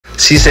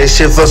She say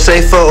shit for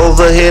safer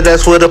over here,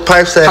 that's where the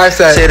pipes at.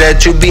 Say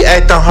that you be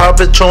acting hard,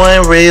 but you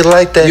ain't really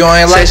like that. You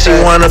ain't like say that.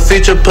 She want a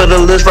feature, put a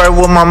list right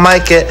where my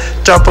mic at.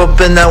 Drop up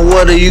in that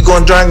water, you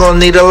gon' drown, gon'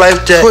 need a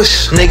life jacket.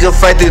 Nigga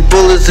fight these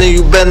bullets and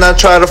you better not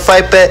try to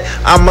fight back.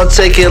 I'ma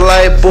take it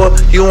light, boy,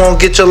 you won't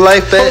get your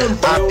life back.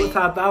 Yo, it's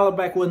Hak Dolla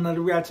back with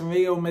another reaction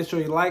video. Make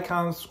sure you like,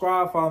 comment,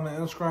 subscribe, follow me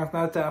on Instagram,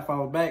 Snapchat,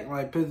 follow back,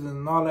 like pictures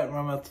and all that.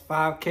 Remember up to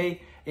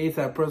 5K.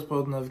 ASAP press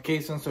post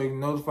notifications so you can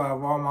notify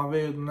of all my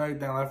videos and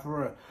everything like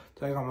for real.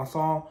 Check out my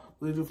song,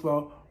 Little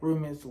Flow,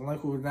 remix,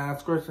 link with down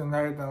description and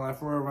everything like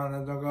for real. Run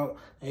that junk up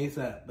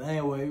ASAP. But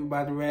anyway, we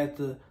about to react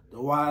to the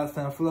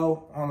YSN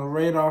Flow on the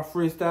Radar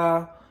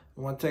Freestyle.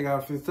 You want to check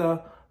out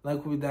Freestyle?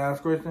 Link with down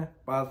description.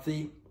 About to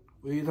see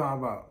what you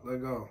talking about.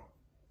 Let's go.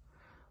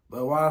 But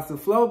YSN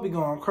Flow be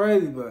going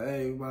crazy, but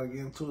hey, we about to get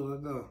into it.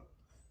 Let's go.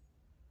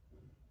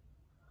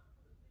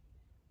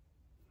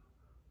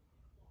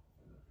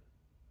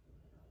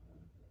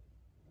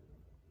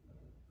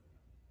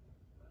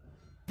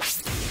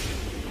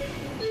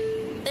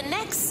 The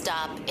next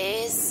stop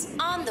is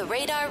On the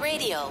Radar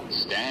Radio.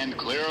 Stand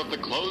clear of the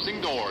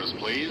closing doors,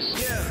 please.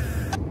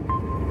 Yeah.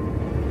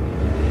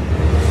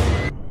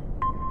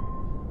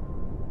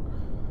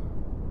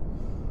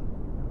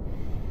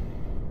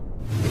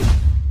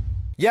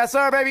 Yes,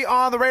 sir, baby.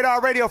 On the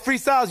Radar Radio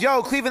Freestyles.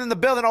 Yo, Cleveland in the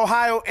building,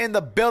 Ohio in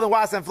the building,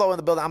 YSN Flow in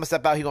the building. I'm going to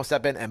step out. He going to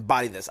step in and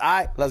body this. All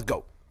right, let's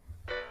go.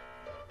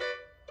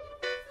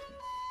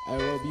 I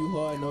rub you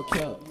hard, no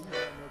cap.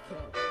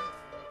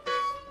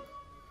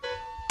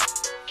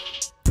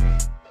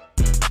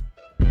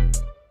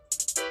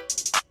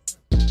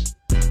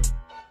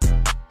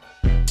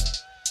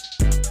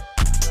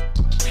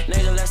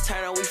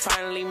 Turn up, we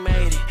finally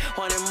made it.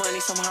 Wanted money,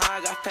 somehow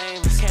I got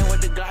famous. Came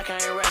with the Glock, I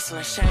ain't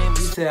wrestling, shameless.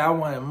 He said I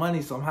wanted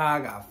money, somehow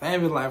I got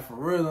famous. Like for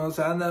real, you know what I'm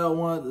saying? I never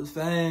wanted the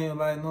fame,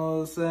 like, you know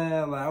what I'm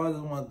saying? Like, I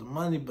just wanted the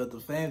money, but the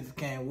fame just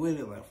came with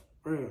it, like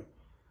for real.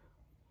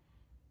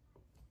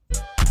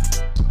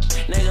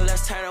 Nigga,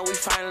 let's turn up, we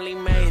finally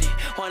made it.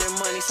 Wanted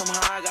money, somehow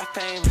I got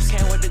famous.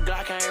 Came with the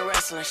Glock, I ain't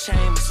wrestling,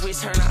 shameless. We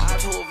turn the eye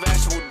to a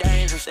vegetable,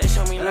 dangerous. They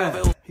show me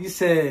love, it. He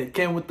said,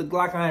 came with the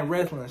Glock, I ain't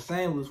wrestling,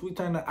 shameless. We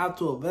turned the eye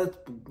to a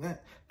vegetable,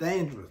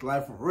 dangerous.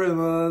 Like for real, you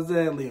know what I'm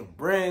saying? Liam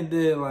Brand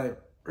did, like,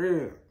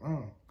 real.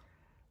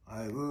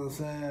 Like, you know what I'm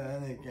saying?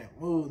 That nigga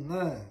can't move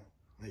nothing.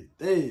 They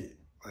dead.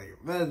 Like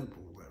a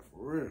vegetable, like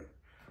for real.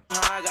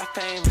 I got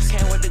famous,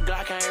 came with the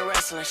Glock, I ain't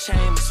wrestling,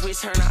 shameless. We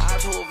turn the eye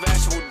to a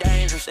vegetable,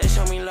 dangerous. They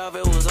show me love,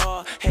 it was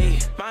all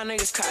hate. My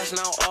niggas crashing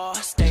out all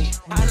state.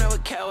 I never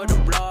care what the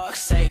blog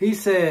say. He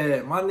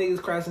said, my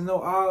niggas crashing no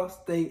all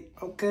state,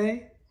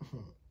 okay?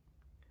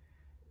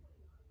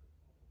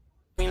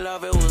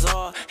 Love, it was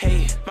all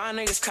hate. My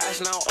niggas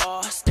crashing out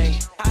all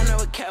state. I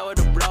never care what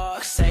the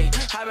blog say.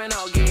 I been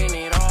out getting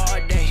it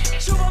all day.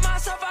 Shoot by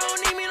myself, I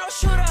don't need me no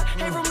shooter.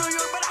 Hey, from New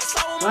York, but I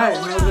slow my right,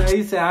 you know what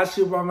he said, I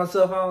shoot by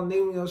myself, I don't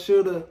need me no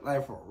shooter.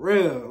 Like for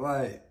real,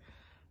 like,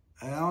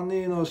 I don't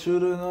need no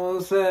shooter, you know what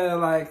I'm saying?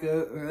 Like,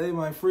 they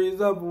might freeze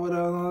up or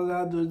whatever, you know what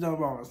I do is jump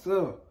by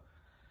myself.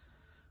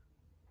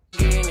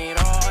 Getting it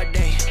all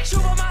day.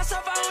 Shoot by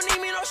myself, I don't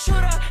need me no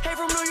shooter. Hey,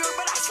 from New York,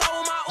 but I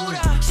slow my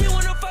Uda. She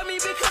wanna fuck me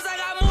because I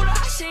got Muda.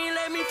 She ain't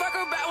let me fuck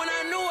her back when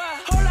I knew her.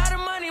 Whole lot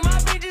of money, my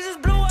bitches is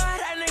bluer.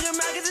 That nigga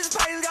mad cause his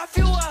prices got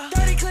fewer.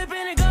 30 clip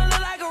in a gun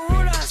look like a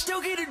ruler.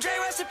 Still get a Dre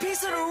recipe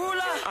to the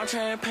ruler. I'm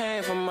trying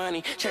paying for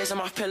money. Chasing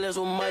my pillars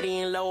with muddy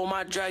and low with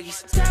my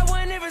druggies. Said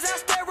one niggas I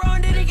step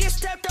wrong, didn't get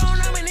stepped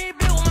on. I'm in it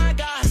built with my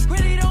guys.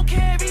 Really don't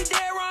care if he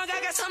dead wrong.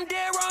 I got something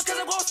dead wrong cause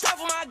I'm gon' step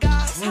with my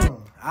guys.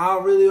 I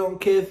really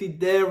don't care if he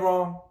dead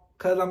wrong.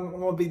 Cause I'm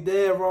gonna be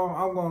dead wrong.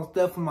 I'm gonna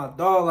step for my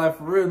dog, like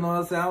for real. You know what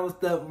I'm saying? I'm gonna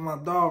step for my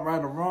dog, right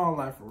or wrong,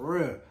 like for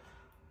real.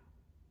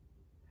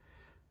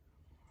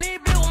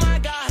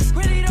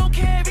 Really don't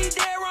care if he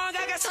dead wrong.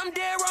 I got something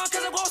dead wrong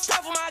cause I'm gon'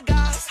 step for my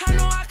guys. I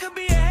know I could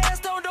be a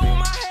headstone, don't want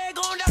my head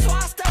going, that's why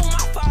I step with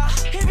my fire.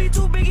 If he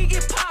too big, he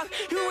get popped.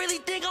 You really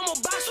think I'm a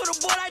box with a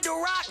boy like The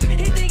Rock?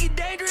 He think he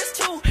dangerous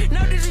too.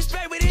 No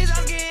disrespect, but his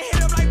I'm getting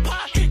hit up like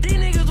Pop. These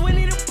niggas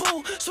Winnie the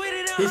Pooh,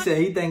 sweeter than he said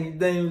he think he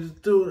dangerous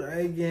too.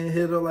 I ain't getting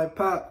hit up like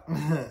Pop.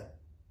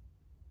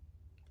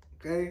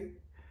 Okay?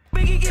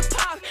 Big he get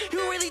popped. You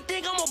really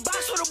think I'm a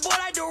box with a boy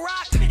like The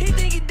Rock? He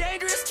think he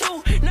dangerous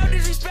too. No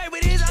disrespect,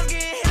 but his I'm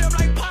getting hit up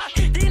like Pop.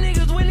 These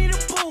niggas Winnie the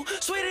Pooh,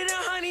 sweeter than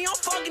honey. I'm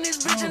fucking this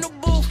bitch in the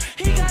booth.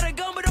 He got a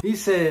gun, but he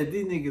said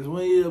these niggas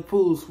Winnie the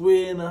Pooh,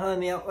 sweeter than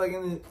honey. I'm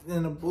fucking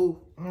in the booth.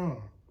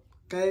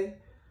 Okay?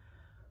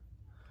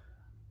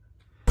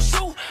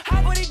 Shoot,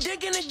 I put a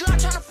dick in the Glock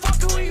trying to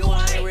fuck you when you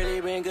ain't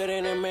really been good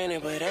in a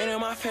minute, but ain't in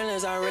my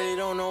feelings. I really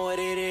don't know what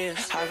it is.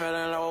 I fell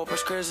in love with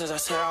prescriptions. I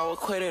said I would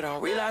quit it.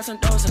 I'm relapsing,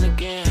 dosing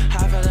again.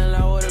 I fell in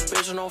love with a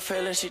bitch with no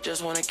feelings. She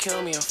just wanna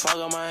kill me and fuck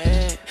up my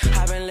head.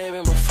 I've been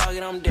living, but fuck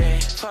it, I'm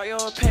dead. Fuck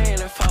your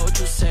opinion and fuck what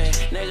you said.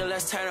 Nigga,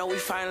 let's turn up. We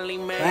finally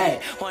made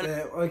it.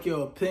 Fuck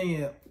your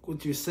opinion,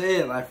 what you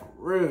said, like for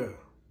real.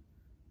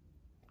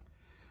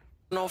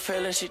 No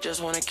feeling, she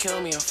just wanna kill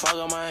me and fuck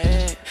up my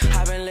head.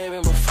 I been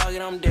living, but fuck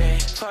it, I'm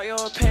dead. Fuck your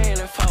opinion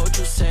and fuck what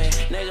you say.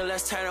 Nigga,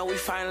 let's turn up, we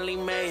finally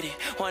made it.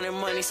 Wanted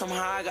money,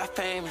 somehow I got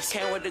famous.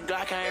 Came with the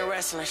Glock, I ain't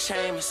wrestling,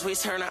 shameless. We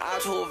turn her out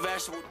to a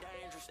vegetable.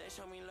 Dangerous, they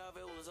show me love,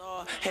 it was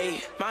all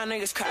hate. My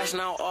niggas crashing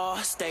out all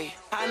state.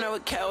 I never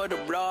care what the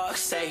blog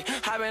say.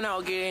 I been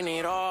out getting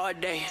it all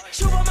day.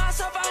 Shoot by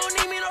myself, I don't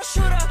need me no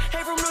shooter.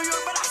 Hey, from New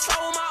York, but I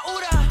stole my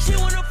Uda. She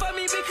wanna fuck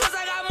me because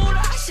I got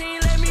Muda. She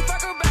ain't let me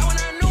fuck her back when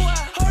I knew her.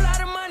 Whole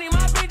lot of money,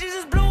 my bitches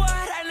is bluer.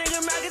 That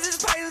nigga mad cause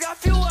his prices got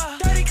fewer.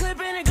 30 clip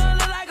in a gun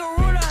look like a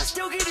ruler.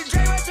 Still get the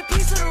Dre rest a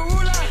piece of the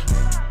ruler.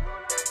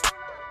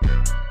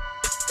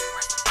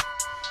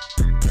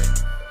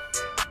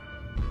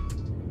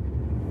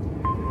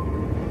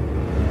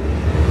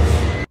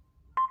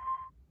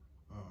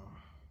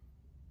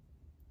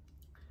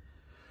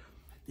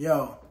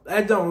 Yo,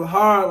 that jump was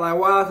hard. Like,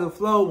 YSN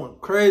flow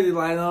went crazy.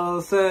 Like, you know what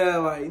I'm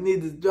saying? Like, you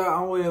need to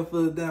drop. I'm waiting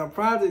for the damn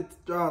project to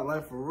drop.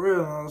 Like, for real,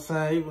 you know what I'm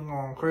saying? He been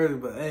going crazy.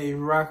 But, hey, if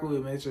you rock with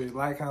it, make sure you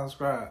like, comment,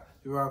 subscribe.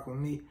 If you rock with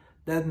me,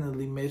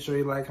 definitely make sure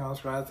you like, comment,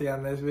 subscribe. See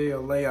y'all next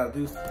video. Lay out.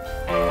 Deuces.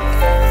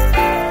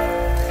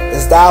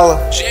 It's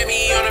Dolla.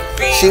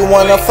 She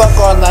wanna fuck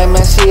all night,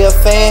 man. She a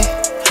fan.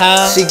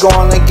 She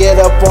gonna get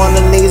up on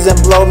her knees and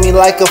blow me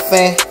like a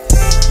fan.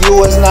 You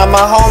was not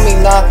my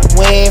homie, nah,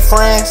 we ain't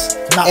friends.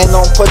 And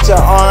don't put your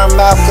arm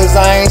out, cause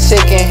I ain't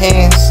shaking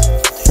hands.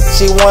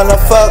 She wanna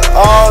fuck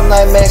all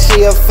night, man,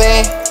 she a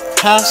fan.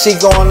 She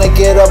gonna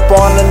get up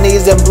on her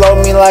knees and blow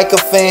me like a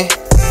fan.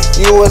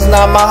 You was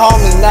not my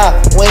homie, nah,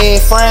 we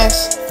ain't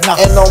friends.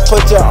 And don't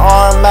put your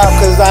arm out,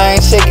 cause I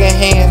ain't shaking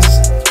hands.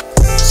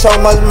 So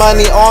much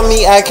money on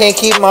me, I can't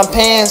keep my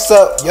pants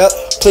up.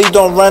 Please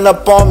don't run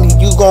up on me,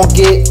 you gon'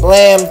 get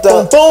lammed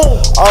up.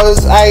 All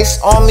this ice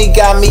on me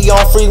got me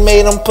on free,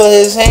 made him put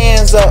his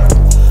hands up.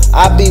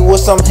 I be with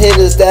some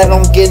hitters that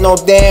don't get no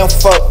damn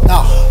fuck.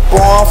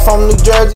 Boy, I'm from New Jersey.